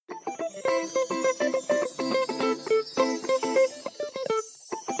Hi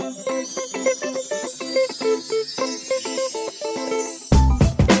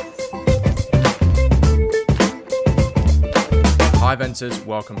Venters,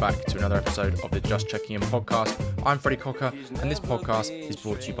 welcome back to another episode of the Just Checking In podcast. I'm Freddie Cocker, and this podcast is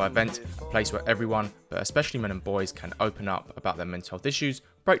brought to you by Vent, a place where everyone, but especially men and boys, can open up about their mental health issues,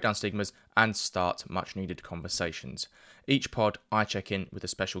 break down stigmas, and start much needed conversations. Each pod, I check in with a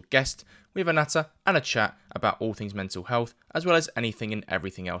special guest. We have a natter and a chat about all things mental health, as well as anything and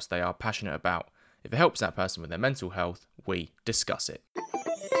everything else they are passionate about. If it helps that person with their mental health, we discuss it.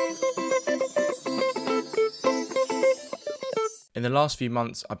 In the last few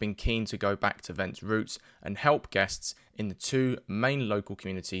months, I've been keen to go back to Vent's roots and help guests in the two main local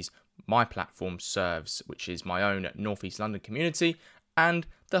communities my platform serves, which is my own North East London community and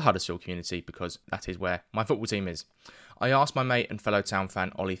the Huddersfield community, because that is where my football team is. I asked my mate and fellow town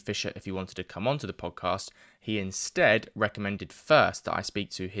fan Ollie Fisher if he wanted to come onto the podcast. He instead recommended first that I speak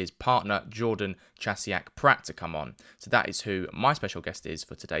to his partner Jordyn Chasiak-Pratt to come on. So that is who my special guest is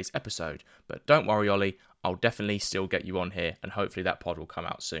for today's episode. But don't worry, Ollie, I'll definitely still get you on here, and hopefully that pod will come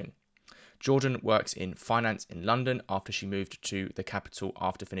out soon. Jordyn works in finance in London after she moved to the capital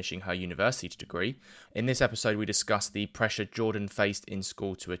after finishing her university degree. In this episode, we discuss the pressure Jordyn faced in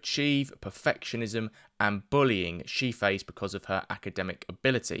school to achieve, perfectionism, and bullying she faced because of her academic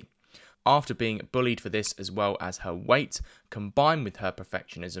ability. After being bullied for this as well as her weight, combined with her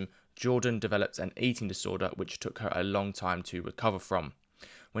perfectionism, Jordyn developed an eating disorder which took her a long time to recover from.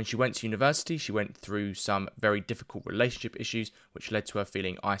 When she went to university, she went through some very difficult relationship issues, which led to her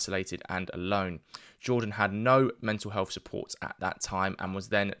feeling isolated and alone. Jordyn had no mental health support at that time and was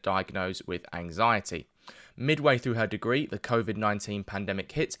then diagnosed with anxiety. Midway through her degree, the COVID-19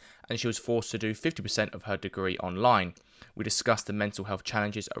 pandemic hit, and she was forced to do 50% of her degree online. We discussed the mental health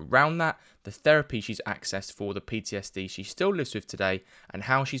challenges around that, the therapy she's accessed for the PTSD she still lives with today, and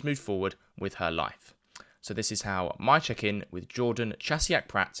how she's moved forward with her life. So this is how my check-in with Jordyn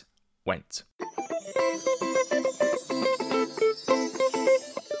Chasiak-Pratt went.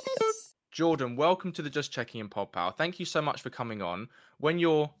 Jordyn, welcome to the Just Checking In pod, pal. Thank you so much for coming on. When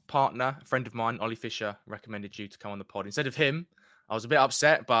your partner, a friend of mine, Ollie Fisher, recommended you to come on the pod instead of him, I was a bit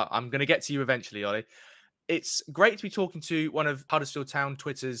upset, but I'm going to get to you eventually, Ollie. It's great to be talking to one of Huddersfield Town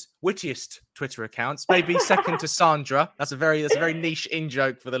Twitter's wittiest Twitter accounts, maybe second to Sandra. That's a very niche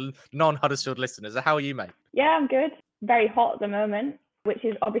in-joke for the non-Huddersfield listeners. How are you, mate? Yeah, I'm good. Very hot at the moment, which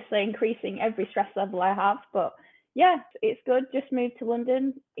is obviously increasing every stress level I have. But yeah, it's good. Just moved to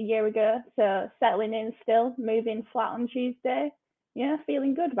London a year ago, so settling in still, moving flat on Tuesday. Yeah,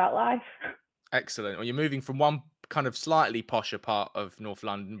 feeling good about life. Excellent. Well, you're moving from one kind of slightly posher part of North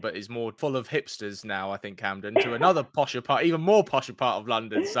London, but is more full of hipsters now, I think, Camden, to another posher part, even more posher part of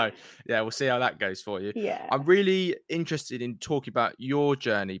London. So yeah, we'll see how that goes for you. Yeah. I'm really interested in talking about your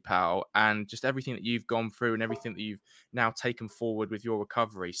journey, pal, and just everything that you've gone through and everything that you've now taken forward with your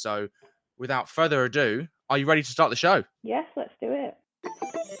recovery. So without further ado, are you ready to start the show? Yes, let's do it.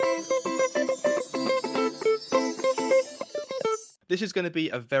 This is going to be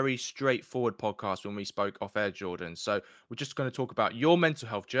a very straightforward podcast when we spoke off air, Jordyn. So we're just going to talk about your mental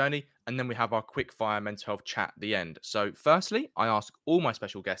health journey, and then we have our quick fire mental health chat at the end. So firstly, I ask all my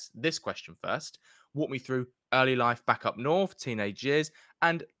special guests this question first. Walk me through early life back up north, teenage years,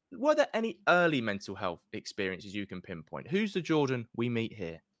 and were there any early mental health experiences you can pinpoint? Who's the Jordyn we meet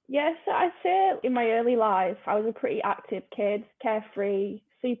here? Yes, so I'd say in my early life, I was a pretty active kid, carefree,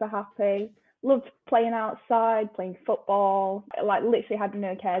 super happy. Loved playing outside, playing football, like literally had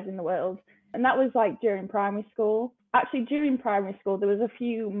no cares in the world. And that was like during primary school. Actually, during primary school, there was a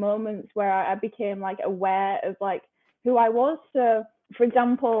few moments where I became like aware of like who I was. So for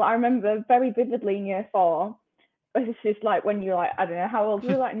example, I remember very vividly in year 4, this is like when you're like, I don't know how old,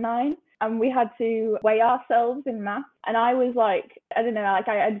 we were like 9. And we had to weigh ourselves in math. And I was like, I don't know, like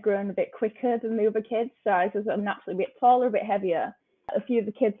I had grown a bit quicker than the other kids. So I was naturally a bit taller, a bit heavier. A few of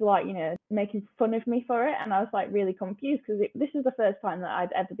the kids were like, making fun of me for it. And I was like really confused because this is the first time that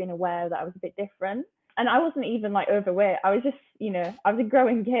I'd ever been aware that I was a bit different. And I wasn't even like overweight. I was just, I was a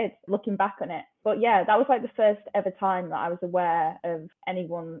growing kid looking back on it. But yeah, that was like the first ever time that I was aware of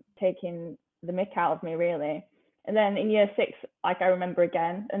anyone taking the mick out of me, really. And then in year 6, like I remember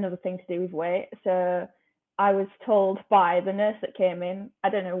again, another thing to do with weight. So I was told by the nurse that came in, I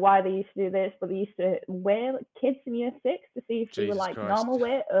don't know why they used to do this, but they used to weigh kids in year 6 to see if they were like normal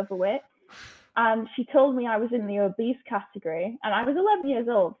weight, overweight. And she told me I was in the obese category, and I was 11 years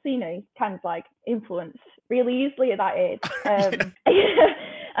old. So, kind of like influenced really easily at that age.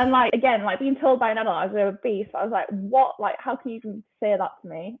 And like, again, like being told by an adult I was a beast, I was like, what? Like, how can you even say that to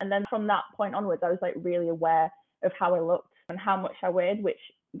me? And then from that point onwards, I was like really aware of how I looked and how much I weighed, which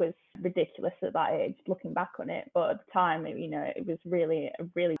was ridiculous at that age, looking back on it. But at the time, it was really a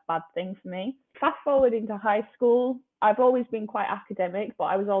really bad thing for me. Fast forward into high school, I've always been quite academic, but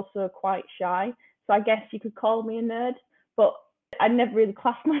I was also quite shy. So I guess you could call me a nerd, but I never really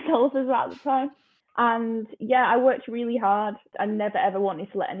classed myself as that at the time. And yeah, I worked really hard. I never ever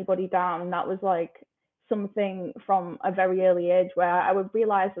wanted to let anybody down. And that was like something from a very early age where I would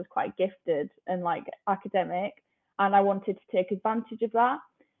realize I was quite gifted and like academic, and I wanted to take advantage of that.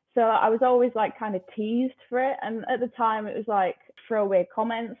 So I was always like kind of teased for it. And at the time, it was like throwaway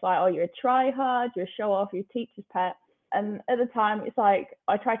comments like, oh, you're a try hard, you're a show off, you're a teacher's pet. And at the time, it's like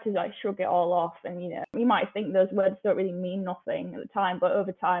I tried to like shrug it all off. And you might think those words don't really mean nothing at the time, but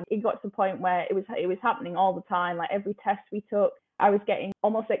over time, it got to the point where it was happening all the time. Like every test we took, I was getting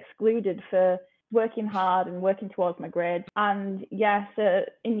almost excluded for working hard and working towards my grades. And yeah, so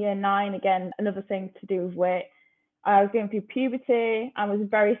in year 9, again, another thing to do with weight. I was going through puberty. I was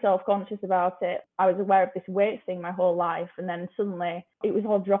very self-conscious about it. I was aware of this weight thing my whole life. And then suddenly it was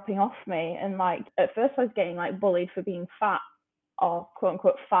all dropping off me. And like, at first I was getting like bullied for being fat, or quote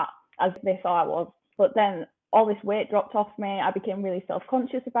unquote fat, as they thought I was. But then all this weight dropped off me. I became really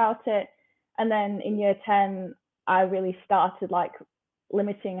self-conscious about it. And then in year 10, I really started like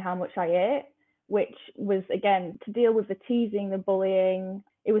limiting how much I ate, which was, again, to deal with the teasing, the bullying.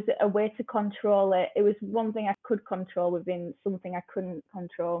 It was a way to control it. It was one thing I could control within something I couldn't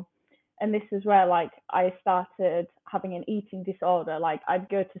control. And this is where like I started having an eating disorder. Like I'd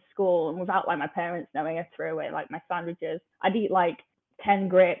go to school and without like my parents knowing, I'd throw away like my sandwiches. I'd eat like 10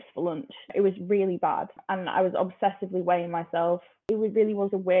 grapes for lunch. It was really bad. And I was obsessively weighing myself. It really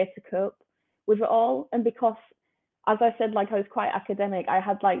was a way to cope with it all. And because, as I said, like I was quite academic, I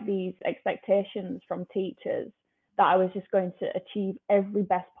had like these expectations from teachers that I was just going to achieve every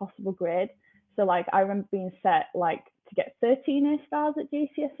best possible grade. So like I remember being set like to get 13 A stars at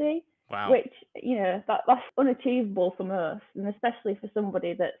GCSE, Wow. which, that's unachievable for most, and especially for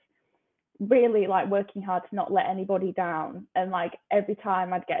somebody that's really like working hard to not let anybody down. And like every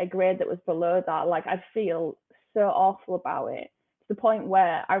time I'd get a grade that was below that, like I'd feel so awful about it, to the point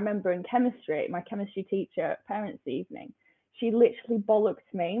where I remember in chemistry, my chemistry teacher at parents' evening, she literally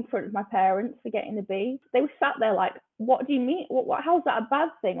bollocked me in front of my parents for getting a B. They were sat there like, what do you mean? How's that a bad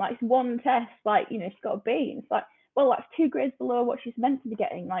thing? Like, it's one test, like, she's got a B. And it's like, well, that's 2 grades below what she's meant to be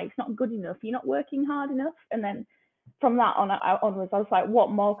getting. Like, it's not good enough. You're not working hard enough. And then from that onwards, I was like, what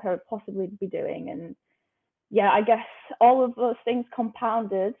more could I possibly be doing? And yeah, I guess all of those things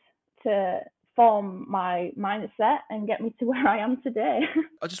compounded to form my mindset and get me to where I am today.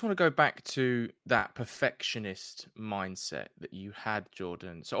 I just want to go back to that perfectionist mindset that you had,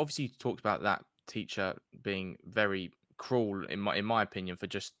 Jordyn. So obviously you talked about that teacher being very cruel, in my opinion, for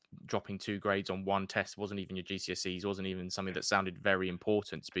just dropping 2 grades on one test. It wasn't even your GCSEs, wasn't even something that sounded very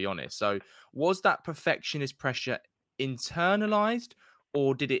important, to be honest. So was that perfectionist pressure internalized,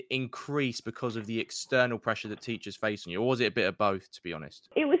 or did it increase because of the external pressure that teachers face on you? Or was it a bit of both, to be honest?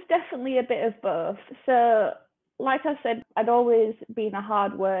 It was definitely a bit of both. So, like I said, I'd always been a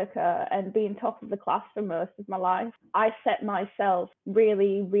hard worker and been top of the class for most of my life. I set myself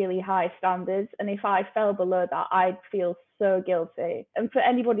really, really high standards. And if I fell below that, I'd feel so guilty. And for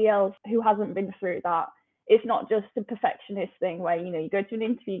anybody else who hasn't been through that, it's not just a perfectionist thing where, you go to an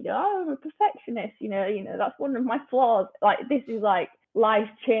interview, you go, oh, I'm a perfectionist, that's one of my flaws. Like, this is like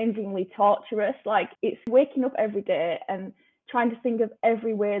life-changingly torturous. Like, it's waking up every day and trying to think of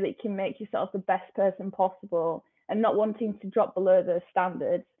every way that you can make yourself the best person possible and not wanting to drop below those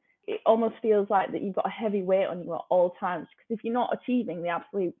standards. It almost feels like that you've got a heavy weight on you at all times, because if you're not achieving the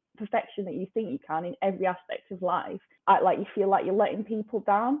absolute perfection that you think you can in every aspect of life, like you feel like you're letting people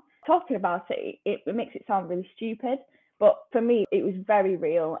down. Talking about it, it makes it sound really stupid, but for me, it was very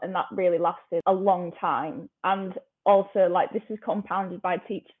real, and that really lasted a long time. And also, like, this was compounded by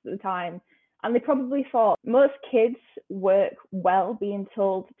teachers at the time, and they probably thought most kids work well being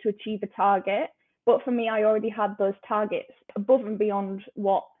told to achieve a target. But for me, I already had those targets above and beyond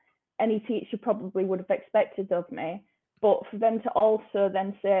what any teacher probably would have expected of me. But for them to also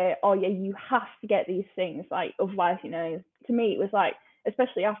then say, oh yeah, you have to get these things, like, otherwise, to me, it was like,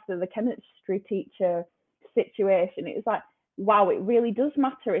 especially after the chemistry teacher situation, it was like, wow, it really does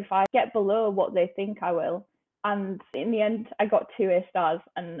matter if I get below what they think I will. And in the end, I got 2 A stars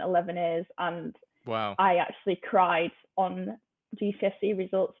and 11 A's. And wow, I actually cried on GCSE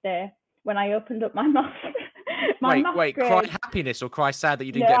results day when I opened up my maths. Wait, cry happiness or cry sad that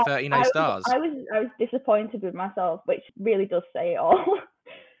you didn't get 13 A stars? I was disappointed with myself, which really does say it all.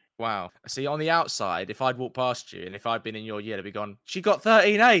 Wow. See, on the outside, if I'd walked past you and if I'd been in your year, they'd be gone, she got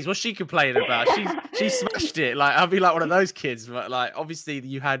 13 A's. What's she complaining about? She smashed it. Like, I'd be like one of those kids. But like, obviously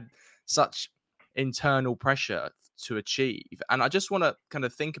you had such internal pressure to achieve. And I just want to kind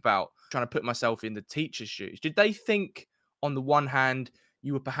of think about trying to put myself in the teacher's shoes. Did they think, on the one hand,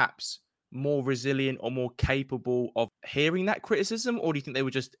 you were perhaps more resilient or more capable of hearing that criticism? Or do you think they were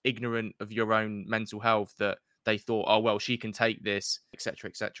just ignorant of your own mental health, that they thought, oh, well, she can take this, etc.,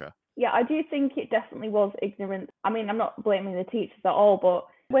 etc.? Yeah, I do think it definitely was ignorance. I mean, I'm not blaming the teachers at all, but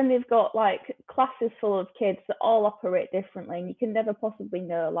when they've got like classes full of kids that all operate differently, and you can never possibly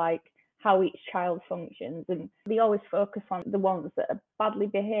know like how each child functions, and they always focus on the ones that are badly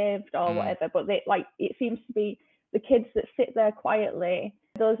behaved or whatever, but they like, it seems to be the kids that sit there quietly,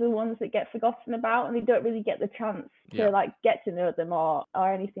 those are the ones that get forgotten about, and they don't really get the chance to like get to know them or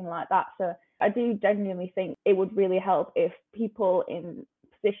anything like that. So I do genuinely think it would really help if people in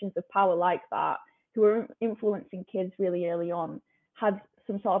positions of power like that, who are influencing kids really early on, had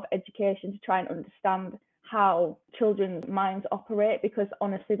some sort of education to try and understand how children's minds operate, because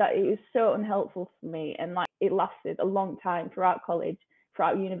honestly that it was so unhelpful for me, and like it lasted a long time throughout college,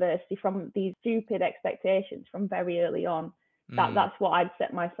 throughout university, from these stupid expectations from very early on. That's what I'd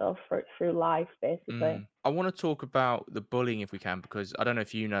set myself for through life, basically. I want to talk about the bullying if we can, because I don't know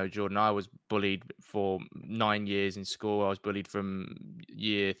if you know, Jordyn, I was bullied for 9 years in school. I was bullied from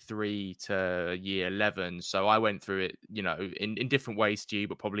year 3 to year 11. So I went through it, you know, in different ways to you,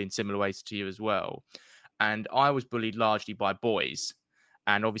 but probably in similar ways to you as well. And I was bullied largely by boys.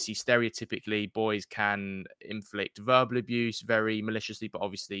 And obviously, stereotypically, boys can inflict verbal abuse very maliciously, but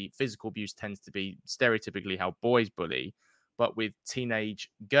obviously physical abuse tends to be stereotypically how boys bully. But with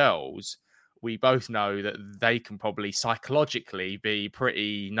teenage girls, we both know that they can probably psychologically be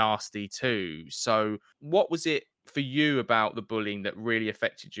pretty nasty too. So what was it for you about the bullying that really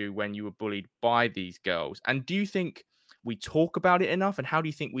affected you when you were bullied by these girls? And do you think we talk about it enough? And how do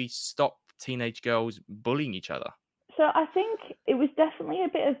you think we stop teenage girls bullying each other? So I think it was definitely a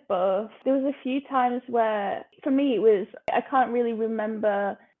bit of both. There was a few times where, for me, it was, I can't really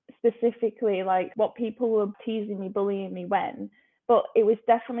remember specifically like what people were teasing me, bullying me when, but it was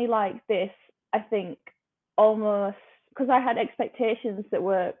definitely like this, I think, almost because I had expectations that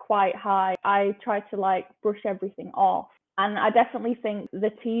were quite high. I tried to like brush everything off. And I definitely think the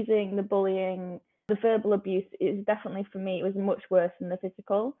teasing, the bullying, the verbal abuse is definitely, for me, it was much worse than the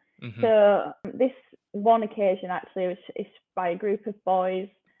physical. So this one occasion actually was by a group of boys,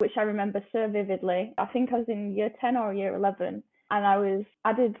 which I remember so vividly. I think I was in year 10 or year 11, and I was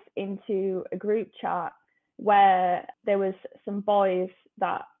added into a group chat where there was some boys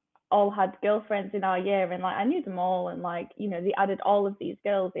that all had girlfriends in our year, and like I knew them all, and like, you know, they added all of these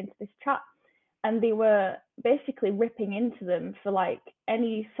girls into this chat, and they were basically ripping into them for like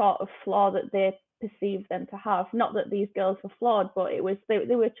any sort of flaw that they perceived them to have. Not that these girls were flawed, but it was they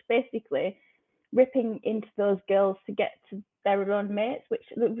were basically ripping into those girls to get to their own mates, which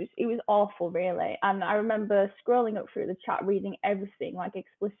it was awful, really. And I remember scrolling up through the chat, reading everything like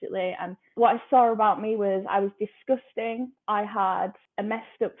explicitly, and what I saw about me was I was disgusting. I had a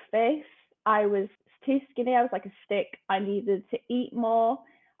messed up face. I was too skinny. I was like a stick. I needed to eat more.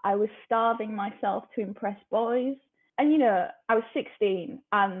 I was starving myself to impress boys. And, you know, I was 16,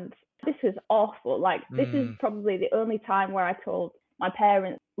 and this was awful. Like, this is probably the only time where I told my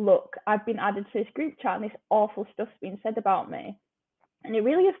parents, look, I've been added to this group chat and this awful stuff's been said about me. And it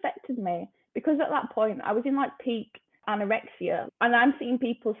really affected me, because at that point I was in like peak anorexia, and I'm seeing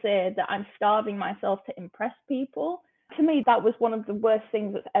people say that I'm starving myself to impress people. To me, that was one of the worst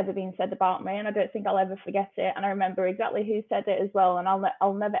things that's ever been said about me, and I don't think I'll ever forget it. And I remember exactly who said it as well, and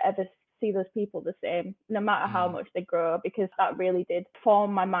I'll never ever see those people the same, no matter how much they grow, because that really did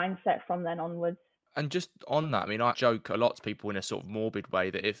form my mindset from then onwards. And just on that, I mean, I joke a lot to people in a sort of morbid way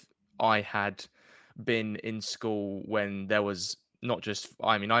that if I had been in school when there was not just,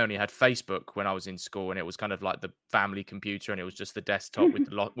 I mean, I only had Facebook when I was in school, and it was kind of like the family computer, and it was just the desktop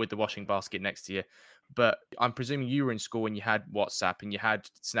with the washing basket next to you. But I'm presuming you were in school and you had WhatsApp and you had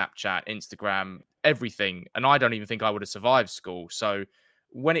Snapchat, Instagram, everything. And I don't even think I would have survived school. So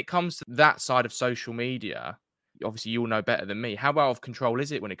when it comes to that side of social media, obviously you'll know better than me. How out of control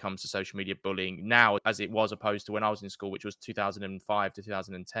is it when it comes to social media bullying now, as it was opposed to when I was in school, which was 2005 to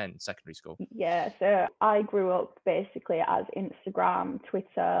 2010, secondary school? Yeah, so I grew up basically as Instagram,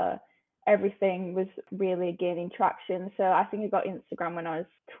 Twitter, everything was really gaining traction. So I think I got Instagram when I was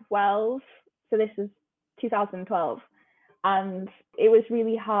 12. So this was 2012. And it was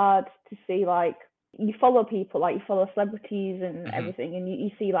really hard to see like you follow people, like you follow celebrities and everything, and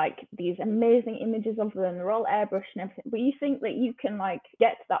you see like these amazing images of them, they're all airbrushed and everything, but you think that you can like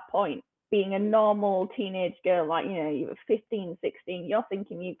get to that point being a normal teenage girl, like, you know, you're 15, 16, you're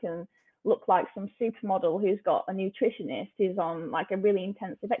thinking you can look like some supermodel who's got a nutritionist, who's on like a really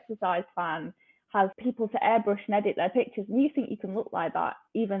intensive exercise plan, has people to airbrush and edit their pictures, and you think you can look like that,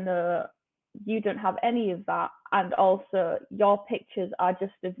 even though you don't have any of that, and also your pictures are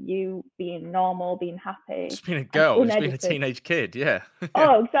just of you being normal, being happy, just being a girl, just being a unedited. teenage kid. Yeah.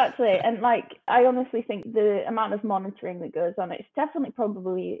 Oh, exactly. And like, I honestly think the amount of monitoring that goes on, it's definitely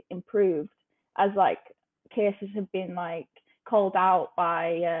probably improved as like cases have been like called out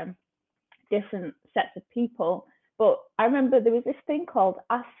by different sets of people. But I remember there was this thing called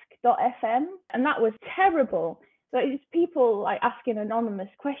ask.fm, and that was terrible. So it's people like asking anonymous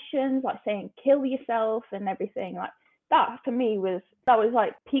questions, like saying kill yourself and everything. Like that for me was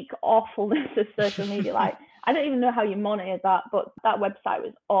like peak awfulness of social media. Like I don't even know how you monitor that, but that website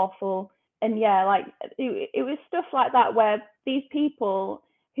was awful. And yeah, like it was stuff like that where these people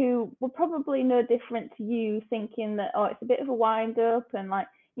who were probably no different to you, thinking that, oh, it's a bit of a wind up, and like,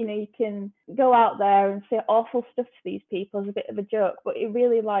 you know, you can go out there and say awful stuff to these people as a bit of a joke, but it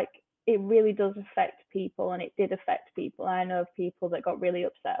really does affect people, and it did affect people. I know of people that got really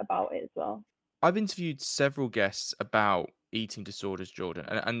upset about it as well. I've interviewed several guests about eating disorders, Jordyn,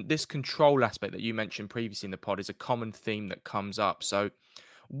 and this control aspect that you mentioned previously in the pod is a common theme that comes up. So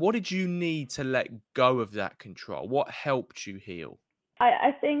what did you need to let go of that control? What helped you heal?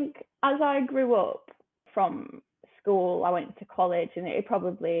 I think as I grew up from school, I went to college, and it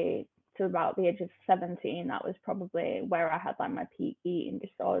probably to about the age of 17, that was probably where I had like my peak eating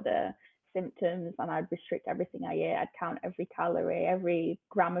disorder symptoms, and I'd restrict everything I ate. I'd count every calorie, every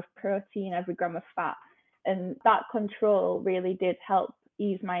gram of protein, every gram of fat. And that control really did help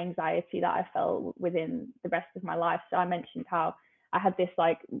ease my anxiety that I felt within the rest of my life. So I mentioned how I had this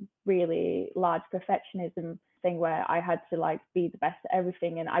like really large perfectionism thing where I had to like be the best at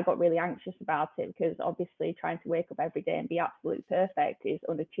everything, and I got really anxious about it because obviously trying to wake up every day and be absolutely perfect is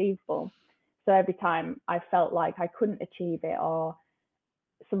unachievable. So every time I felt like I couldn't achieve it, or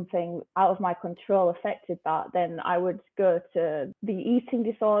something out of my control affected that, then I would go to the eating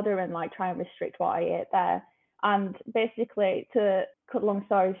disorder and like try and restrict what I ate there. And basically, to cut long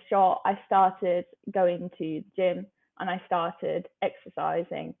story short, I started going to the gym and I started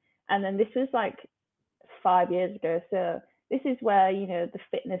exercising. And then this was like 5 years ago. So this is where, you know, the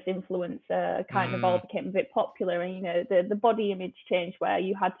fitness influencer kind of all became a bit popular, and, you know, the body image change where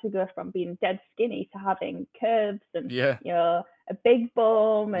you had to go from being dead skinny to having curves and, Yeah. you know, a big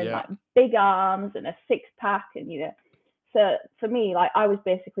bum and like big arms and a six pack, and, you know, so for me, like I was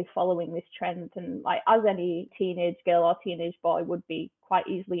basically following this trend, and like as any teenage girl or teenage boy would be quite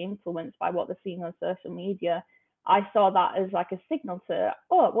easily influenced by what they're seeing on social media, I saw that as like a signal to,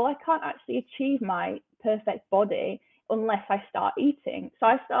 oh, well, I can't actually achieve my perfect body unless I start eating. So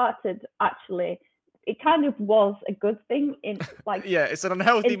I started actually, it kind of was a good thing in like, yeah, it's an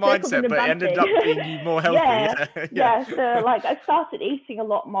unhealthy mindset, but it ended up being you more healthy. Yeah. So like I started eating a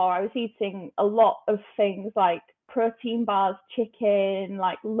lot more. I was eating a lot of things like protein bars, chicken,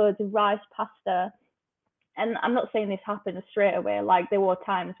 like loads of rice, pasta. And I'm not saying this happened straight away. Like there were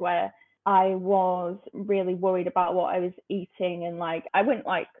times where I was really worried about what I was eating, and like I went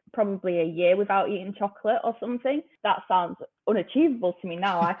like probably a year without eating chocolate or something. That sounds unachievable to me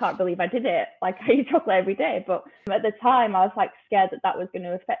now. I can't believe I did it. Like I eat chocolate every day, but at the time I was like scared that that was going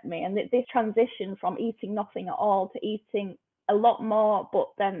to affect me. And this transition from eating nothing at all to eating a lot more, but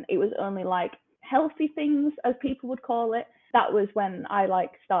then it was only like healthy things, as people would call it. That was when I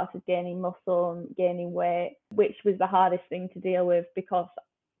like started gaining muscle and gaining weight, which was the hardest thing to deal with, because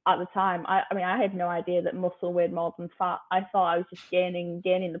at the time, I mean, I had no idea that muscle weighed more than fat. I thought I was just gaining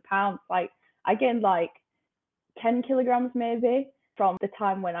the pounds. Like I gained like 10 kilograms maybe from the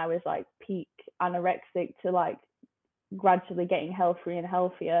time when I was like peak anorexic to like gradually getting healthier and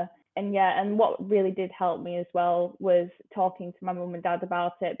healthier. And yeah, and what really did help me as well was talking to my mum and dad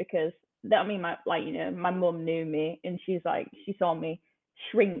about it, because I mean, my mum knew me, and she's like, she saw me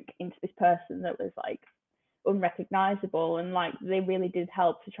shrink into this person that was like unrecognizable, and like they really did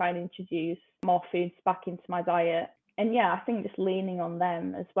help to try and introduce more foods back into my diet. And yeah, I think just leaning on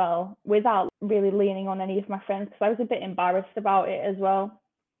them as well, without really leaning on any of my friends, because I was a bit embarrassed about it as well.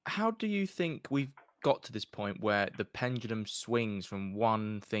 How do you think we've got to this point where the pendulum swings from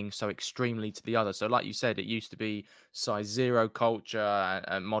one thing so extremely to the other? So like you said, it used to be size zero culture,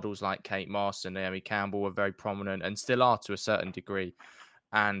 and models like Kate Moss and Naomi Campbell were very prominent and still are to a certain degree.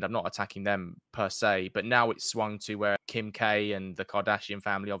 and I'm not attacking them per se, but now it's swung to where Kim K and the Kardashian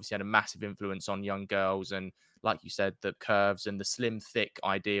family obviously had a massive influence on young girls. And like you said, the curves and the slim, thick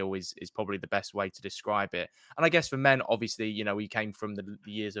ideal is probably the best way to describe it. And I guess for men, obviously, we came from the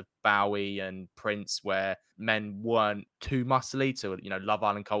years of Bowie and Prince, where men weren't too muscly, to, Love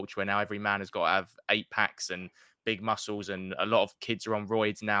Island culture, where now every man has got to have 8 packs and big muscles, and a lot of kids are on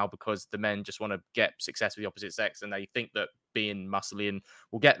roids now because the men just want to get success with the opposite sex, and they think that being muscly and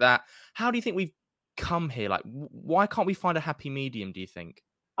will get that. How do you think we've come here? Like, why can't we find a happy medium, do you think?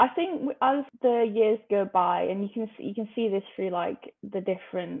 I think as the years go by, and you can see this through like the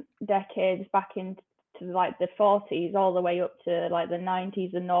different decades back into like the 40s all the way up to like the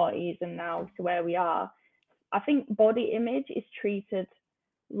 90s and noughties, and now to where we are. I think body image is treated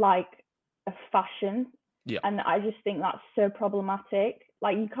like a fashion. Yeah. And I just think that's so problematic.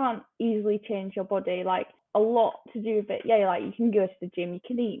 Like, you can't easily change your body. Like, a lot to do with it. Yeah, like, you can go to the gym, you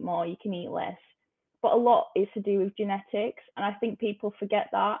can eat more, you can eat less. But a lot is to do with genetics. And I think people forget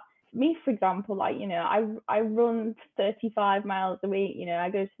that. Me, for example, like, I run 35 miles a week. I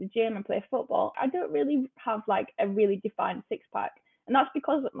go to the gym and play football. I don't really have like a really defined six pack. And that's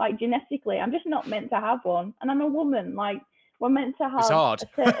because, like, genetically, I'm just not meant to have one. And I'm a woman. Like, we're meant to have It's hard. a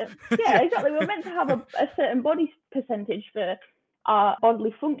certain, yeah, exactly. We're meant to have a certain body percentage for our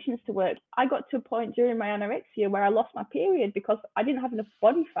bodily functions to work. I got to a point during my anorexia where I lost my period because I didn't have enough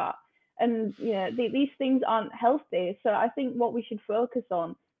body fat. And, these things aren't healthy. So I think what we should focus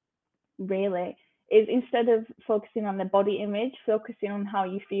on really is, instead of focusing on the body image, focusing on how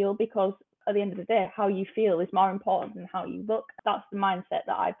you feel, because at the end of the day, how you feel is more important than how you look. That's the mindset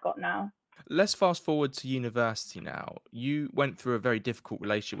that I've got now. Let's fast forward to university now. You went through a very difficult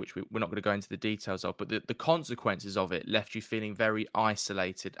relationship, which we're not going to go into the details of, but the consequences of it left you feeling very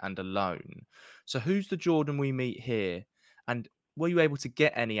isolated and alone. So who's the Jordyn we meet here? And were you able to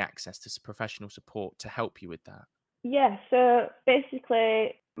get any access to professional support to help you with that? Yeah, so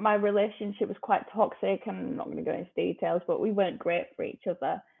basically my relationship was quite toxic. I'm not going to go into details, but we weren't great for each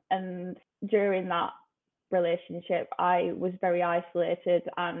other. And during that relationship, I was very isolated,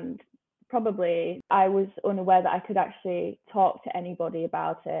 and probably I was unaware that I could actually talk to anybody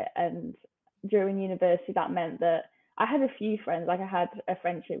about it. And during university, that meant that I had a few friends, like I had a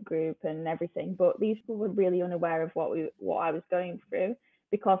friendship group and everything, but these people were really unaware of what I was going through,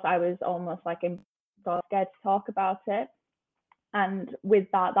 because I was almost like scared to talk about it. And with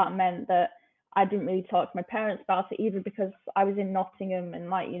that, that meant that I didn't really talk to my parents about it either, because I was in Nottingham, and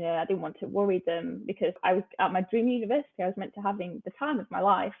like, I didn't want to worry them, because I was at my dream university. I was meant to having the time of my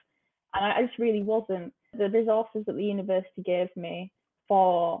life, and I just really wasn't. The resources that the university gave me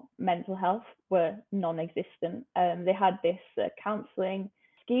for mental health were non-existent. They had this counselling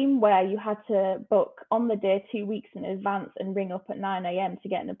scheme where you had to book on the day 2 weeks in advance and ring up at 9 a.m. to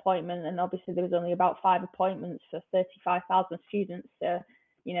get an appointment. And obviously there was only about 5 appointments for 35,000 students. So,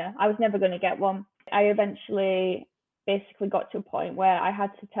 I was never going to get one. I eventually basically got to a point where I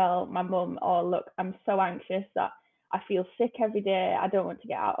had to tell my mum, oh, look, I'm so anxious that I feel sick every day. I don't want to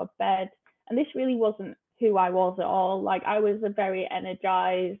get out of bed. And this really wasn't who I was at all. Like, I was a very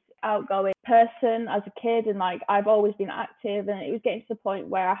energized, outgoing person as a kid, and like I've always been active, and it was getting to the point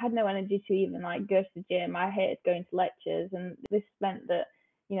where I had no energy to even like go to the gym. I hated going to lectures, and this meant that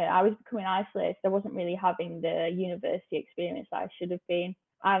I was becoming isolated. I wasn't really having the university experience that I should have been.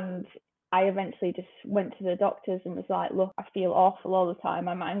 And I eventually just went to the doctors and was like, look, I feel awful all the time.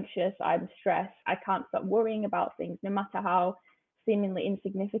 I'm anxious, I'm stressed, I can't stop worrying about things, no matter how seemingly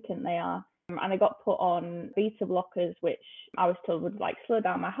insignificant they are. And I got put on beta blockers, which I was told would like slow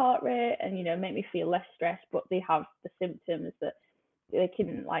down my heart rate and, make me feel less stressed, but they have the symptoms that they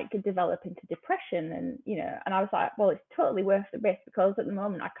can like develop into depression. And, and I was like, well, it's totally worth the risk, because at the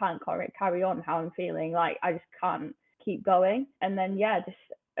moment I can't carry on how I'm feeling. Like, I just can't keep going. And then, just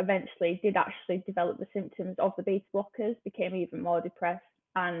eventually did actually develop the symptoms of the beta blockers, became even more depressed.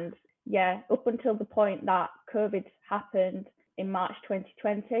 And up until the point that COVID happened in March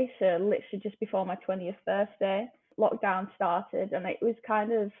 2020, so literally just before my 20th birthday, lockdown started. And it was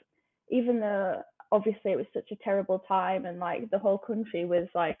kind of, even though obviously it was such a terrible time and like the whole country was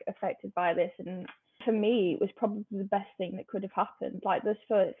like affected by this, and for me it was probably the best thing that could have happened. Like, those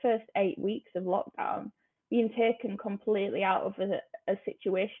first 8 weeks of lockdown, being taken completely out of a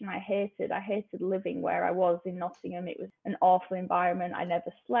situation I hated. I hated living where I was in Nottingham. It was an awful environment. I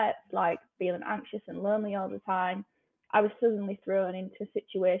never slept, like feeling anxious and lonely all the time. I was suddenly thrown into a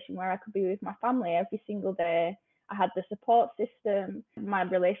situation where I could be with my family every single day. I had the support system. My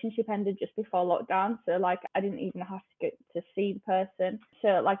relationship ended just before lockdown, so like I didn't even have to get to see the person.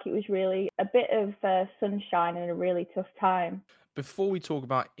 So like it was really a bit of sunshine in a really tough time. Before we talk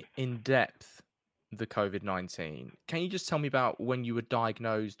about in depth the COVID-19, can you just tell me about when you were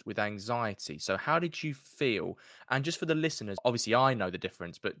diagnosed with anxiety? So, how did you feel? And just for the listeners, obviously I know the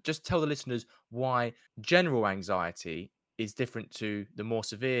difference, but just tell the listeners why general anxiety is different to the more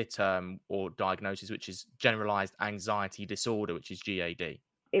severe term or diagnosis, which is generalized anxiety disorder, which is GAD.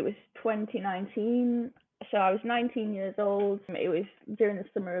 It was 2019. So I was 19 years old. It was during the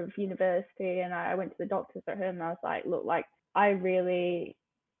summer of university, and I went to the doctors at home and I was like, look, like I really,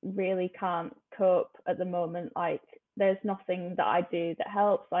 really can't cope at the moment. Like there's nothing that I do that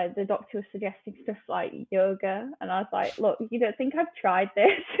helps. Like the doctor was suggesting stuff like yoga, and I was like, look, you don't think I've tried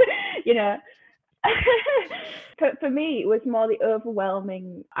this? you know, for me, it was more the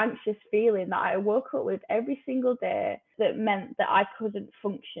overwhelming, anxious feeling that I woke up with every single day that meant that I couldn't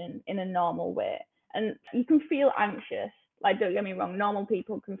function in a normal way. And you can feel anxious, like, don't get me wrong, normal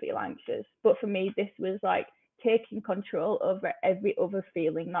people can feel anxious. But for me, this was like taking control over every other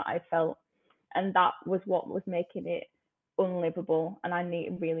feeling that I felt. And that was what was making it unlivable. And I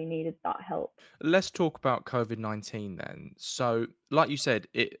really needed that help. Let's talk about COVID-19 then. So, like you said,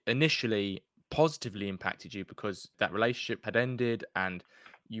 it initially positively impacted you because that relationship had ended and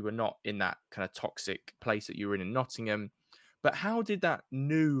you were not in that kind of toxic place that you were in Nottingham. But how did that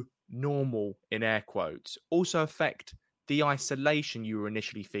new normal, in air quotes, also affect the isolation you were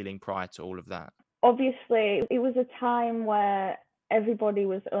initially feeling prior to all of that? Obviously, it was a time where everybody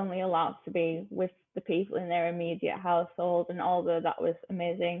was only allowed to be with the people in their immediate household. And although that was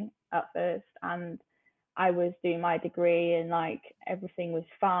amazing at first, and I was doing my degree and like everything was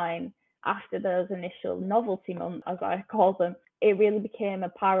fine, after those initial novelty months, as I call them, it really became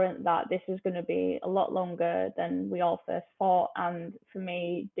apparent that this was going to be a lot longer than we all first thought. And for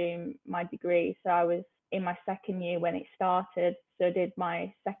me, doing my degree, so I was in my second year when it started, so did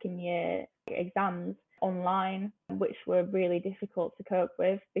my second year exams online, which were really difficult to cope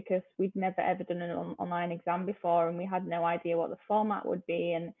with because we'd never ever done an online exam before and we had no idea what the format would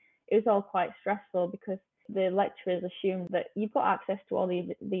be. And it was all quite stressful because the lecturers assumed that you've got access to all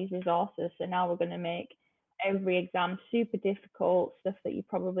these resources, so now we're going to make every exam super difficult, stuff that you've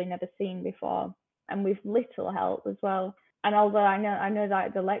probably never seen before, and with little help as well. And although I know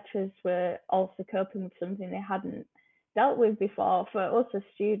that the lecturers were also coping with something they hadn't dealt with before, for us as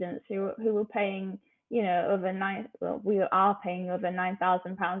students who were paying, we are paying over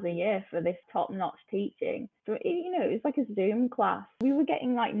 £9,000 a year for this top-notch teaching. So it was like a Zoom class. We were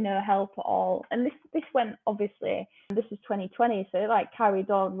getting like no help at all, and this went, obviously. This was 2020, so it like carried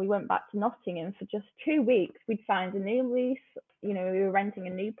on. We went back to Nottingham for just 2 weeks. We'd signed a new lease. We were renting a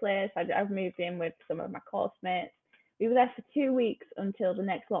new place. I've moved in with some of my course mates. We were there for 2 weeks until the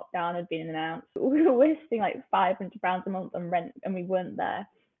next lockdown had been announced. We were wasting like £500 a month on rent, and we weren't there.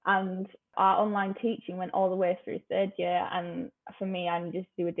 And our online teaching went all the way through third year. And for me, I needed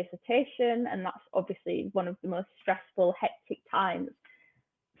to do a dissertation, and that's obviously one of the most stressful, hectic times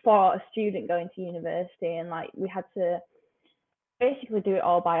for a student going to university. And like we had to basically do it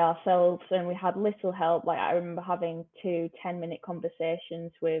all by ourselves, and we had little help. Like I remember having 2 10-minute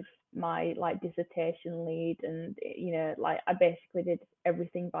conversations with my like dissertation lead, and like I basically did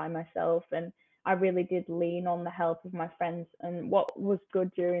everything by myself, and I really did lean on the help of my friends. And what was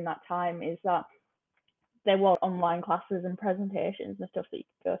good during that time is that there were online classes and presentations and stuff that you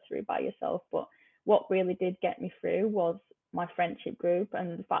could go through by yourself, but what really did get me through was my friendship group,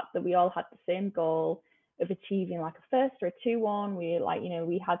 and the fact that we all had the same goal of achieving like a first or a 2-1.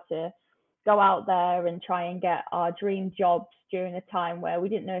 We had to go out there and try and get our dream jobs during a time where we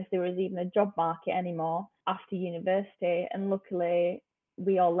didn't know if there was even a job market anymore after university. And luckily,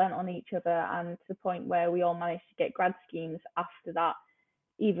 we all lent on each other, and to the point where we all managed to get grad schemes after that,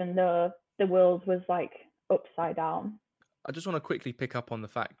 even though the world was like upside down. I just want to quickly pick up on the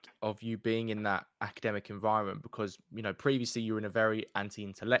fact of you being in that academic environment because, previously you were in a very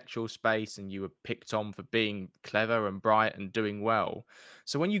anti-intellectual space and you were picked on for being clever and bright and doing well.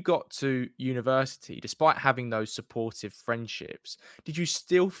 So when you got to university, despite having those supportive friendships, did you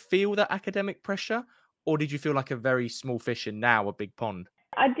still feel that academic pressure, or did you feel like a very small fish in now a big pond?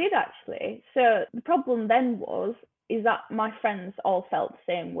 I did actually. So the problem then is that my friends all felt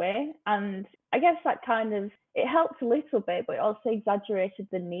the same way, and I guess that kind of it helped a little bit, but it also exaggerated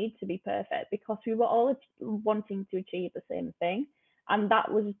the need to be perfect because we were all wanting to achieve the same thing, and that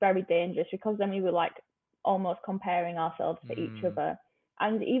was very dangerous because then we were like almost comparing ourselves to each other.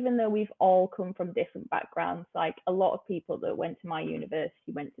 And even though we've all come from different backgrounds, like a lot of people that went to my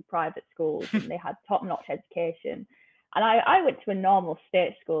university went to private schools and they had top-notch education. And I went to a normal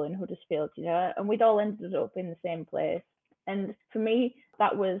state school in Huddersfield, and we'd all ended up in the same place. And for me,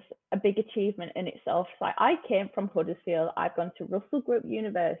 that was a big achievement in itself. Like I came from Huddersfield, I've gone to Russell Group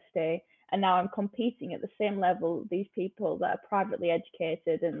University, and now I'm competing at the same level these people that are privately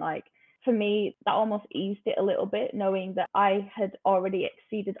educated. And like for me, that almost eased it a little bit, knowing that I had already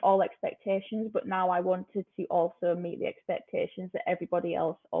exceeded all expectations, but now I wanted to also meet the expectations that everybody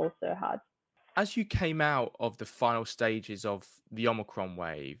else also had. As you came out of the final stages of the Omicron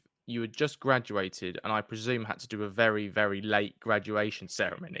wave, you had just graduated and I presume had to do a very, very late graduation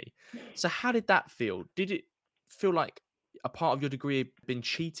ceremony. So, how did that feel? Did it feel like a part of your degree had been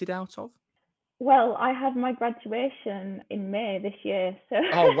cheated out of? Well, I had my graduation in May this year, so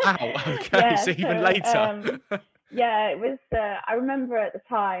Oh, wow. Okay. yeah, So, even later. yeah, it was. I remember at the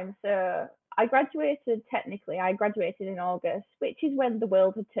time. So I graduated in August, which is when the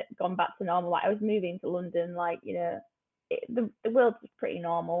world had gone back to normal. Like I was moving to London, like the world was pretty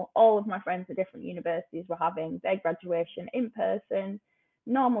normal. All of my friends at different universities were having their graduation in person,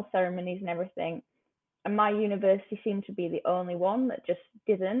 normal ceremonies and everything, and my university seemed to be the only one that just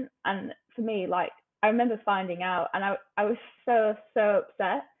didn't. And for me, like I remember finding out, and I was so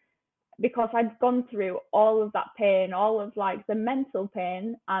upset because I'd gone through all of that pain, all of like the mental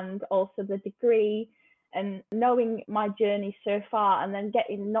pain and also the degree, and knowing my journey so far, and then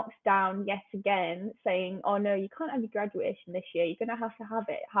getting knocked down yet again, saying, oh no, you can't have your graduation this year, you're going to have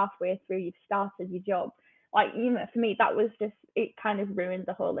it halfway through you've started your job. Like, for me, that was just, it kind of ruined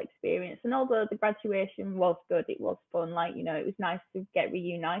the whole experience. And although the graduation was good, it was fun, like, it was nice to get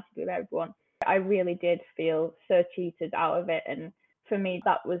reunited with everyone, I really did feel so cheated out of it. And for me,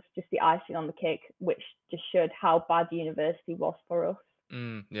 that was just the icing on the cake, which just showed how bad university was for us.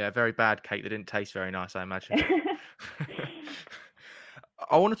 Yeah, very bad cake that didn't taste very nice, I imagine.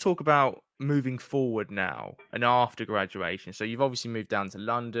 I want to talk about moving forward now and after graduation. So you've obviously moved down to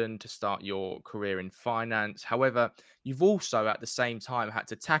London to start your career in finance. However, you've also at the same time had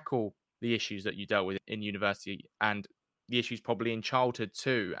to tackle the issues that you dealt with in university and the issues probably in childhood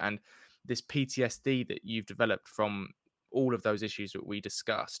too, and this PTSD that you've developed from all of those issues that we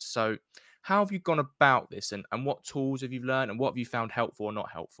discussed. So how have you gone about this, and what tools have you learned, and what have you found helpful or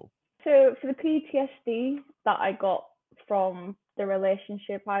not helpful? So for the PTSD that I got from the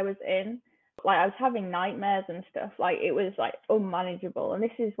relationship I was in, like I was having nightmares and stuff, like it was like unmanageable. And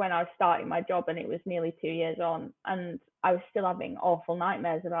this is when I was starting my job and it was nearly 2 years on, and I was still having awful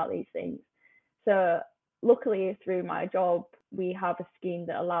nightmares about these things. So luckily through my job, we have a scheme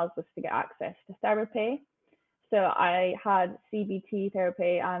that allows us to get access to therapy. So I had CBT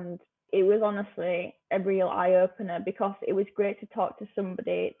therapy, and it was honestly a real eye opener because it was great to talk to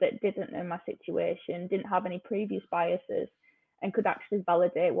somebody that didn't know my situation, didn't have any previous biases, and could actually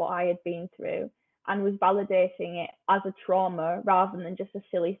validate what I had been through, and was validating it as a trauma rather than just a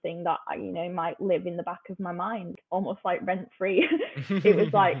silly thing that might live in the back of my mind, almost like rent free. It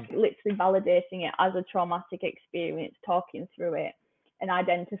was like literally validating it as a traumatic experience, talking through it and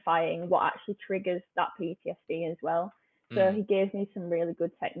identifying what actually triggers that PTSD as well. So he gave me some really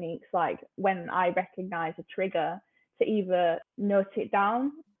good techniques, like when I recognize a trigger, to either note it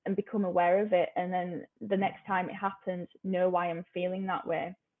down and become aware of it, and then the next time it happens, know why I'm feeling that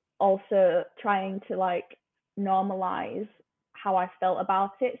way. Also trying to like normalize how I felt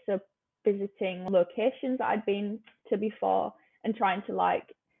about it. So visiting locations that I'd been to before and trying to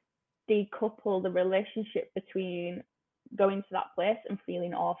like decouple the relationship between going to that place and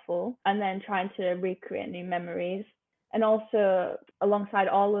feeling awful and then trying to recreate new memories. And also, alongside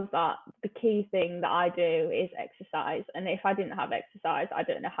all of that, the key thing that I do is exercise. And if I didn't have exercise, I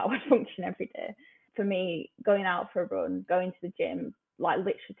don't know how I'd function every day. For me, going out for a run, going to the gym, like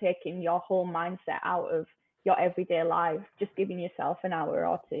literally taking your whole mindset out of your everyday life, just giving yourself an hour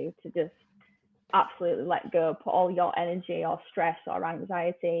or two to just absolutely let go, put all your energy or stress or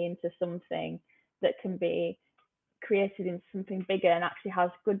anxiety into something that can be created into something bigger and actually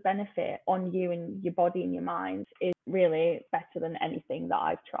has good benefit on you and your body and your mind, is really better than anything that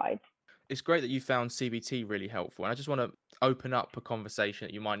I've tried. It's great that you found CBT really helpful. And I just want to open up a conversation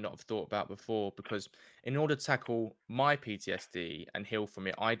that you might not have thought about before, because in order to tackle my PTSD and heal from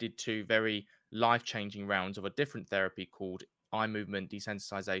it, I did two very life changing rounds of a different therapy called eye movement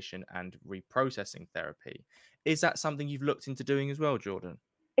desensitization and reprocessing therapy. Is that something you've looked into doing as well, Jordyn?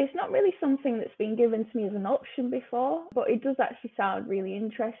 It's not really something that's been given to me as an option before, but it does actually sound really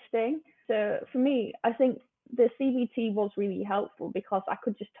interesting. So for me, I think the CBT was really helpful because I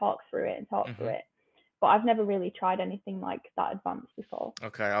could just talk through it and talk through Hmm. it. but I've never really tried anything like that advanced before.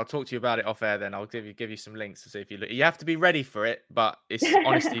 Okay, I'll talk to you about it off air then. I'll give you some links to see if you look. You have to be ready for it, but it's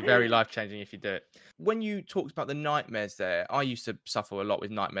honestly very life-changing if you do it. When you talked about the nightmares there, I used to suffer a lot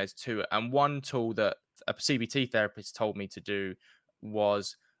with nightmares too. And one tool that a CBT therapist told me to do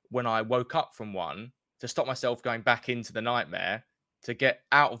was when I woke up from one, to stop myself going back into the nightmare, to get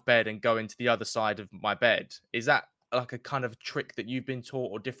out of bed and go into the other side of my bed. Is that like a kind of trick that you've been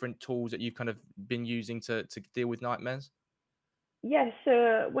taught, or different tools that you've kind of been using to deal with nightmares? Yeah,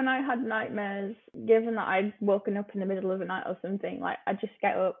 so when I had nightmares, given that I'd woken up in the middle of the night or something, like I'd just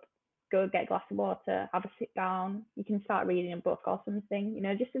get up, go get a glass of water, have a sit down. You can start reading a book or something,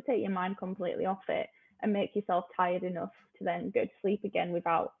 just to take your mind completely off it and make yourself tired enough to then go to sleep again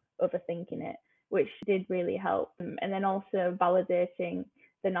without overthinking it, which did really help. And then also validating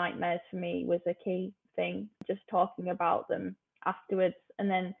the nightmares for me was a key thing, just talking about them afterwards, and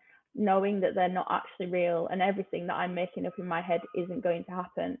then knowing that they're not actually real and everything that I'm making up in my head isn't going to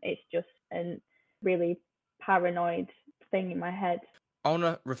happen. It's just a really paranoid thing in my head. I want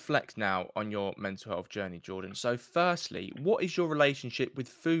to reflect now on your mental health journey, Jordyn. So, firstly, what is your relationship with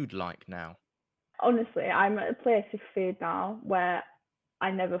food like now? Honestly, I'm at a place with food now where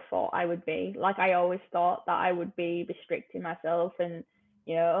I never thought I would be. Like, I always thought that I would be restricting myself and,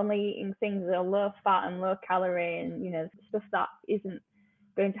 only eating things that are low fat and low calorie and, stuff that isn't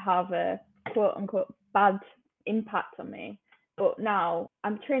going to have a quote unquote bad impact on me. But now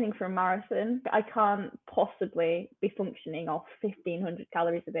I'm training for a marathon. I can't possibly be functioning off 1,500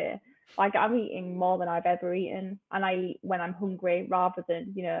 calories a day. Like, I'm eating more than I've ever eaten, and I eat when I'm hungry rather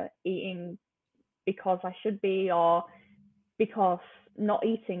than, eating because I should be, or because not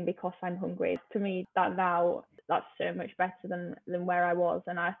eating because I'm hungry. To me, that's so much better than where I was,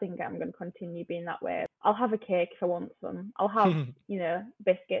 and I think I'm going to continue being that way. I'll have a cake if I want some. I'll have,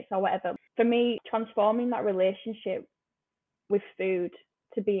 biscuits or whatever. For me, transforming that relationship with food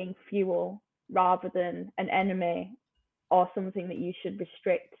to being fuel rather than an enemy or something that you should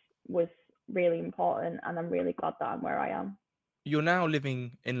restrict was really important, and I'm really glad that I'm where I am. You're now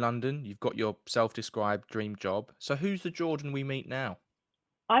living in London. You've got your self described dream job. So, who's the Jordyn we meet now?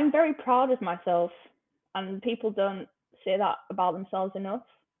 I'm very proud of myself, and people don't say that about themselves enough.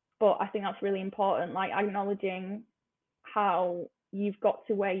 But I think that's really important, like acknowledging how you've got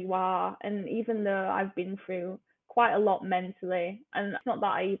to where you are. And even though I've been through quite a lot mentally, and it's not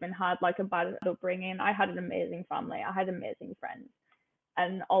that I even had like a bad upbringing, I had an amazing family, I had amazing friends,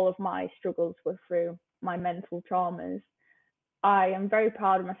 and all of my struggles were through my mental traumas. I am very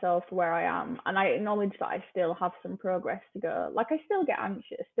proud of myself for where I am, and I acknowledge that I still have some progress to go. Like, I still get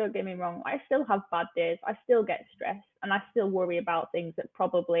anxious, don't get me wrong. I still have bad days, I still get stressed, and I still worry about things that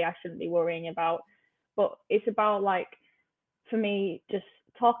probably I shouldn't be worrying about. But it's about, like, for me, just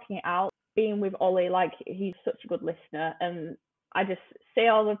talking it out, being with Ollie, like, he's such a good listener, and I just say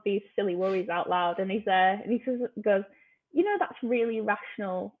all of these silly worries out loud, and he's there, and he goes, that's really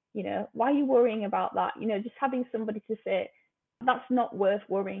rational. Why are you worrying about that? Just having somebody to say, that's not worth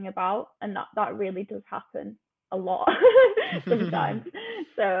worrying about, and that really does happen a lot sometimes.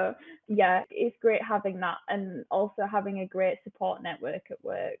 So yeah, it's great having that, and also having a great support network at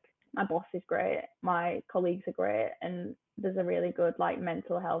work. My boss is great, my colleagues are great, and there's a really good like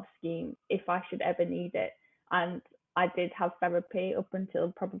mental health scheme if I should ever need it. And I did have therapy up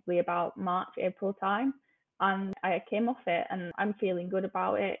until probably about March, April time, and I came off it, and I'm feeling good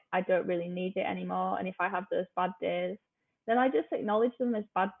about it. I don't really need it anymore, and if I have those bad days, then I just acknowledge them as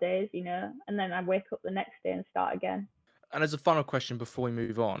bad days, and then I wake up the next day and start again. And as a final question before we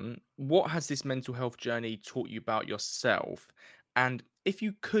move on, what has this mental health journey taught you about yourself? And if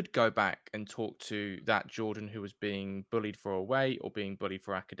you could go back and talk to that Jordyn who was being bullied for her weight, or being bullied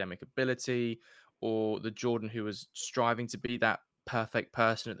for academic ability, or the Jordyn who was striving to be that perfect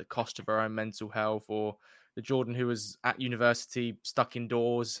person at the cost of her own mental health, or the Jordyn who was at university stuck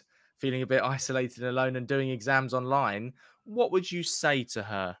indoors, feeling a bit isolated and alone and doing exams online, what would you say to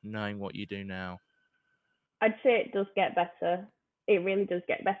her knowing what you do now? I'd say it does get better. It really does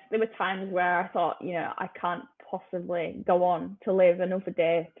get better. There were times where I thought, I can't possibly go on to live another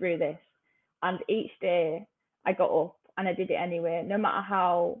day through this. And each day I got up and I did it anyway, no matter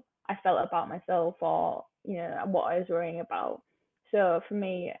how I felt about myself or, what I was worrying about. So for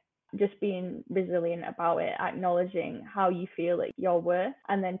me, just being resilient about it, acknowledging how you feel at your worth,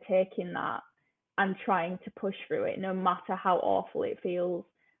 and then taking that and trying to push through it, no matter how awful it feels,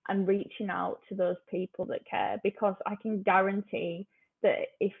 and reaching out to those people that care, because I can guarantee that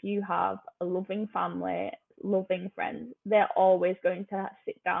if you have a loving family, loving friends, they're always going to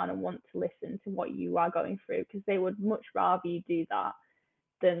sit down and want to listen to what you are going through, because they would much rather you do that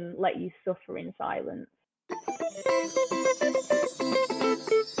than let you suffer in silence.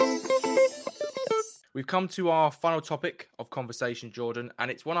 We've come to our final topic of conversation, Jordyn, and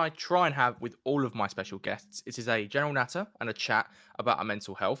it's one I try and have with all of my special guests. It is a general natter and a chat about our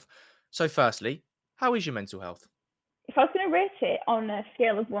mental health. So firstly, how is your mental health? If I was going to rate it on a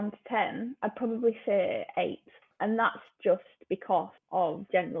scale of 1 to 10, I'd probably say 8. And that's just because of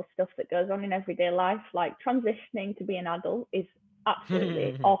general stuff that goes on in everyday life. Like transitioning to be an adult is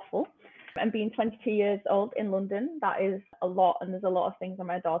absolutely awful. And being 22 years old in London, that is a lot. And there's a lot of things on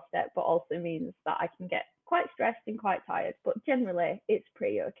my doorstep, but also means that I can get quite stressed and quite tired. But generally, it's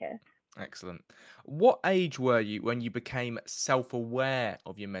pretty okay. Excellent. What age were you when you became self-aware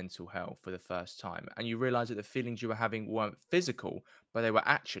of your mental health for the first time and you realised that the feelings you were having weren't physical, but they were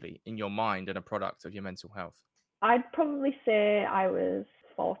actually in your mind and a product of your mental health? I'd probably say I was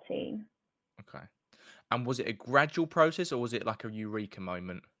 14. Okay. And was it a gradual process or was it like a eureka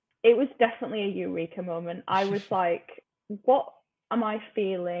moment? It was definitely a eureka moment. I was like, what am I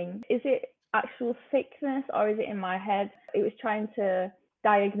feeling? Is it actual sickness or is it in my head? It was trying to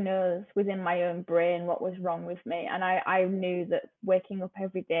diagnose within my own brain what was wrong with me. And I knew that waking up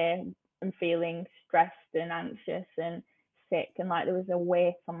every day and feeling stressed and anxious and sick and like there was a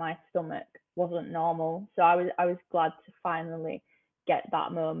weight on my stomach wasn't normal. So I was glad to finally get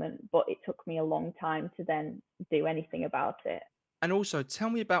that moment, but it took me a long time to then do anything about it. And also,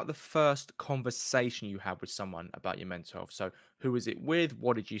 tell me about the first conversation you had with someone about your mental health. So, who was it with?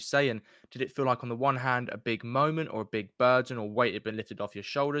 What did you say? And did it feel like, on the one hand, a big moment or a big burden or weight had been lifted off your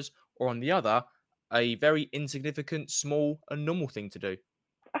shoulders? Or on the other, a very insignificant, small, and normal thing to do?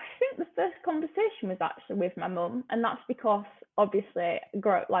 I think the first conversation was actually with my mum, and that's because obviously,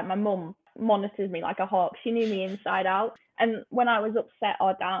 like my mum monitors me like a hawk. She knew me inside out, and when I was upset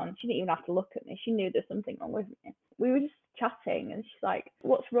or down, she didn't even have to look at me. She knew there's something wrong with me. We were just chatting, and she's like,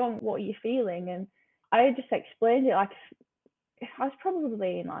 "What's wrong? What are you feeling?" And I just explained it like I was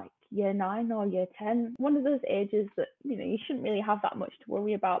probably in like year 9 or year 10, one of those ages that you shouldn't really have that much to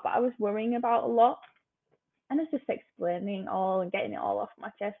worry about, but I was worrying about a lot. And I was just explaining all and getting it all off my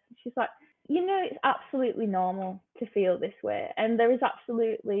chest. And she's like, it's absolutely normal to feel this way. And there is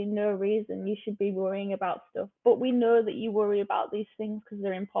absolutely no reason you should be worrying about stuff. But we know that you worry about these things because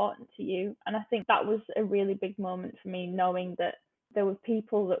they're important to you. And I think that was a really big moment for me, knowing that there were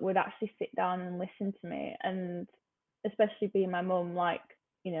people that would actually sit down and listen to me. And especially being my mum,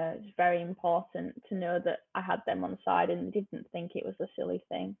 it's very important to know that I had them on side and didn't think it was a silly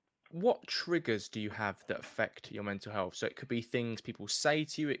thing. What triggers do you have that affect your mental health? So, it could be things people say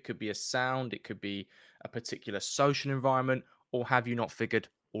to you, it could be a sound, it could be a particular social environment, or have you not figured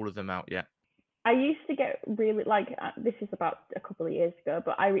all of them out yet? I used to get really this is about a couple of years ago,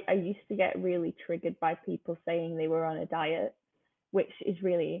 but I used to get really triggered by people saying they were on a diet, which is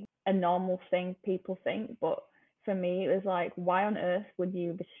really a normal thing people think. But for me, it was like, why on earth would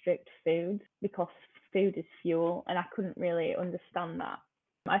you restrict food? Because food is fuel, and I couldn't really understand that.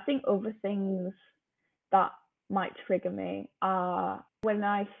 I think other things that might trigger me are when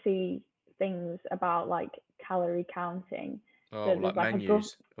I see things about like calorie counting. Oh, So there's like like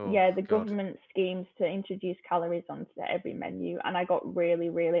menus. Oh, the God. government schemes to introduce calories onto every menu, and I got really,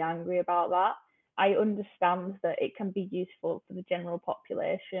 really angry about that. I understand that it can be useful for the general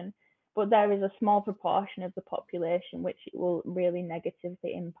population, but there is a small proportion of the population which it will really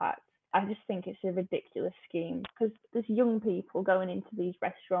negatively impact. I just think it's a ridiculous scheme because there's young people going into these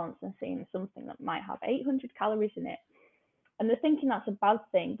restaurants and seeing something that might have 800 calories in it. And they're thinking that's a bad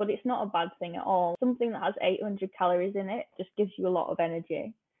thing, but it's not a bad thing at all. Something that has 800 calories in it just gives you a lot of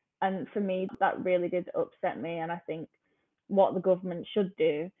energy. And for me, that really did upset me. And I think what the government should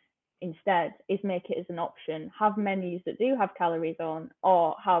do instead is make it as an option. Have menus that do have calories on,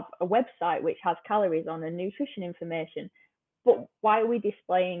 or have a website which has calories on and nutrition information. But why are we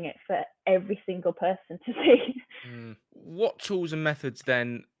displaying it for every single person to see? What tools and methods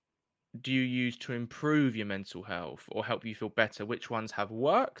then do you use to improve your mental health or help you feel better? Which ones have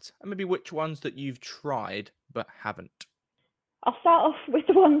worked and maybe which ones that you've tried but haven't? I'll start off with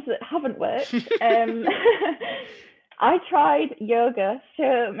the ones that haven't worked. I tried yoga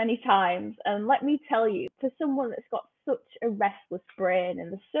so many times, and let me tell you, for someone that's got such a restless brain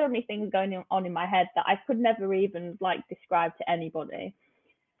and there's so many things going on in my head that I could never even describe to anybody,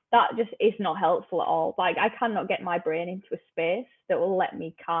 that just is not helpful at all. Like, I cannot get my brain into a space that will let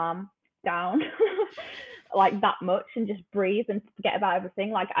me calm down like that much and just breathe and forget about everything.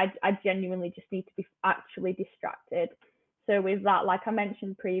 Like, I genuinely just need to be actually distracted. So with that, like I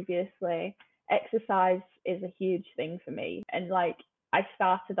mentioned previously, exercise is a huge thing for me. And I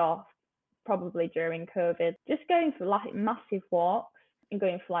started off probably during COVID, just going for massive walks. and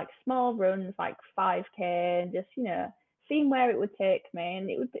going for like small runs, like 5K, and just, seeing where it would take me, and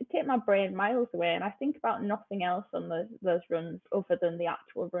it would take my brain miles away. And I think about nothing else on those runs other than the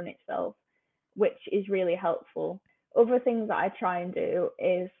actual run itself, which is really helpful. Other things that I try and do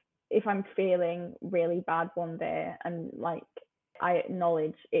is, if I'm feeling really bad one day and like I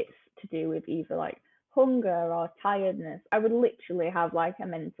acknowledge it's to do with either like hunger or tiredness, I would literally have like a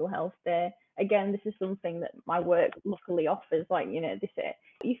mental health day. Again, this is something that my work luckily offers. Like, they say,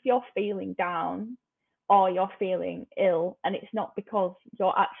 if you're feeling down or you're feeling ill and it's not because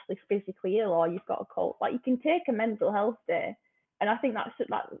you're actually physically ill or you've got a cold, like, you can take a mental health day. And I think that's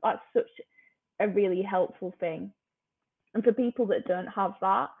such a really helpful thing. And for people that don't have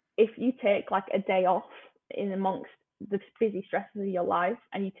that, if you take like a day off in amongst the busy stresses of your life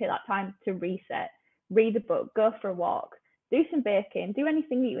and you take that time to reset, read a book, go for a walk, do some baking, do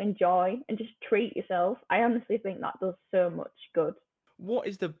anything that you enjoy, and just treat yourself, I honestly think that does so much good. What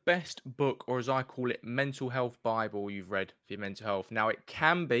is the best book, or as I call it, mental health Bible you've read for your mental health? Now, it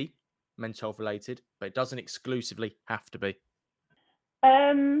can be mental health related, but it doesn't exclusively have to be.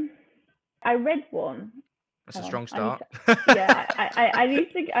 I read one. That's a strong start. I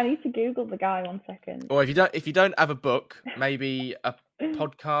need to Google the guy 1 second. Or if you don't have a book, maybe a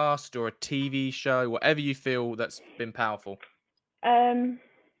podcast or a TV show, whatever you feel that's been powerful.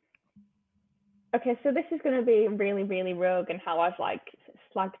 Okay, so this is going to be really, really rogue in how I've like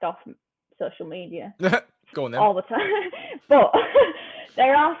slagged off social media. Go on then. All the time. But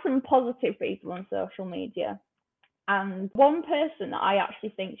there are some positive people on social media. And one person that I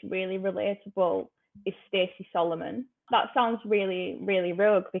actually think is really relatable is Stacey Solomon. That sounds really, really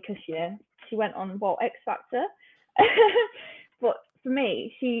rogue because, she went on, X Factor? But for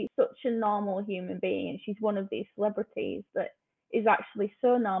me, she's such a normal human being, and she's one of these celebrities that is actually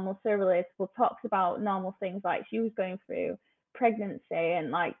so normal, so relatable, talks about normal things like she was going through pregnancy and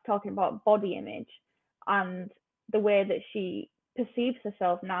like talking about body image and the way that she perceives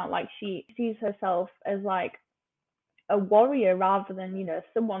herself now. Like, she sees herself as like a warrior rather than,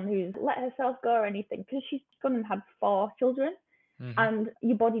 someone who's let herself go or anything, because she's gone and had 4 children. Mm-hmm. And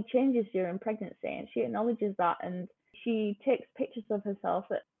your body changes during pregnancy, and she acknowledges that, and she takes pictures of herself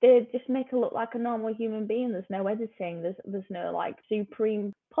that they just make her look like a normal human being. There's no editing, there's no like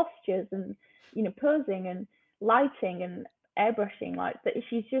supreme postures and posing and lighting and airbrushing. Like, that,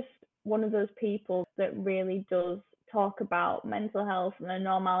 she's just one of those people that really does talk about mental health and the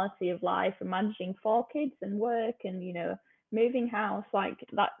normality of life and managing 4 kids and work and moving house. Like,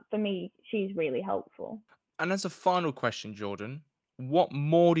 that, for me, she's really helpful. And as a final question, Jordyn, what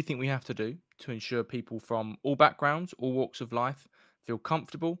more do you think we have to do to ensure people from all backgrounds, all walks of life, feel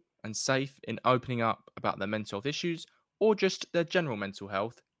comfortable and safe in opening up about their mental health issues or just their general mental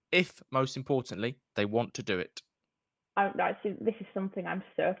health, if, most importantly, they want to do it? This is something I'm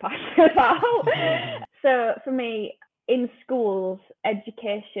so passionate about. So for me, in schools,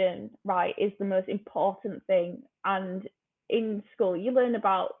 education, right, is the most important thing. And in school, you learn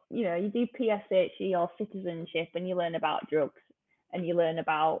about, you do PSHE or citizenship, and you learn about drugs and you learn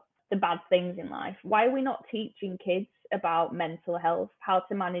about the bad things in life. Why are we not teaching kids about mental health, how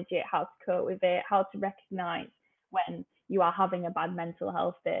to manage it, how to cope with it, how to recognize when you are having a bad mental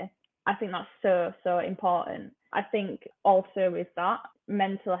health day? I think that's so, so important. I think also with that,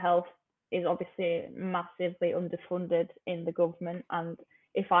 mental health is obviously massively underfunded in the government. And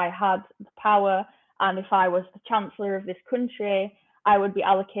if I had the power and if I was the Chancellor of this country, I would be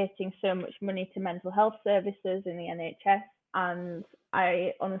allocating so much money to mental health services in the NHS. And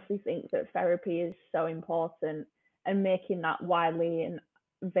I honestly think that therapy is so important, and making that widely and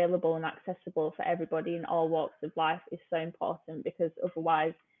available and accessible for everybody in all walks of life is so important, because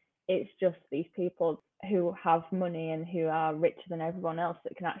otherwise it's just these people who have money and who are richer than everyone else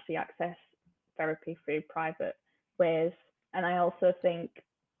that can actually access therapy through private ways. And I also think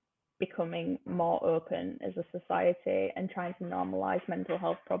becoming more open as a society and trying to normalize mental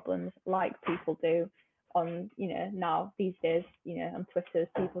health problems like people do on, now these days, on Twitter,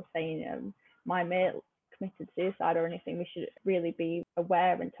 people saying, my mate committed suicide or anything. We should really be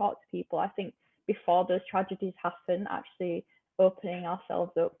aware and talk to people. I think before those tragedies happen, actually opening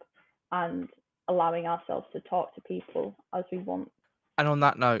ourselves up and allowing ourselves to talk to people as we want. And on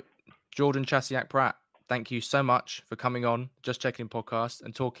that note, Jordyn Chasiak-Pratt, thank you so much for coming on Just Checking podcast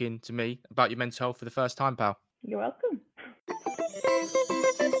and talking to me about your mental health for the first time, pal. You're welcome.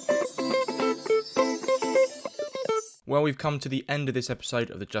 Well, we've come to the end of this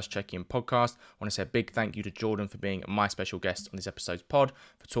episode of the Just Checking podcast. I want to say a big thank you to Jordyn for being my special guest on this episode's pod,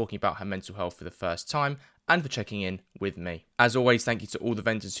 for talking about her mental health for the first time, and for checking in with me. As always, thank you to all the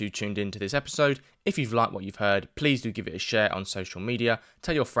vendors who tuned in to this episode. If you've liked what you've heard, please do give it a share on social media.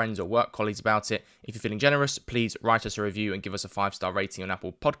 Tell your friends or work colleagues about it. If you're feeling generous, please write us a review and give us a 5-star rating on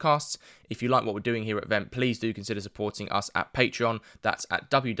Apple Podcasts. If you like what we're doing here at Vent, please do consider supporting us at Patreon. That's at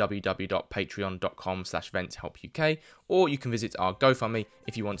www.patreon.com/VentHelpUK, or you can visit our GoFundMe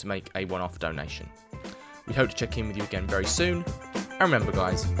if you want to make a one-off donation. We hope to check in with you again very soon. And remember,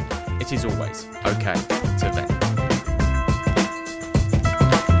 guys, it is always okay to vent.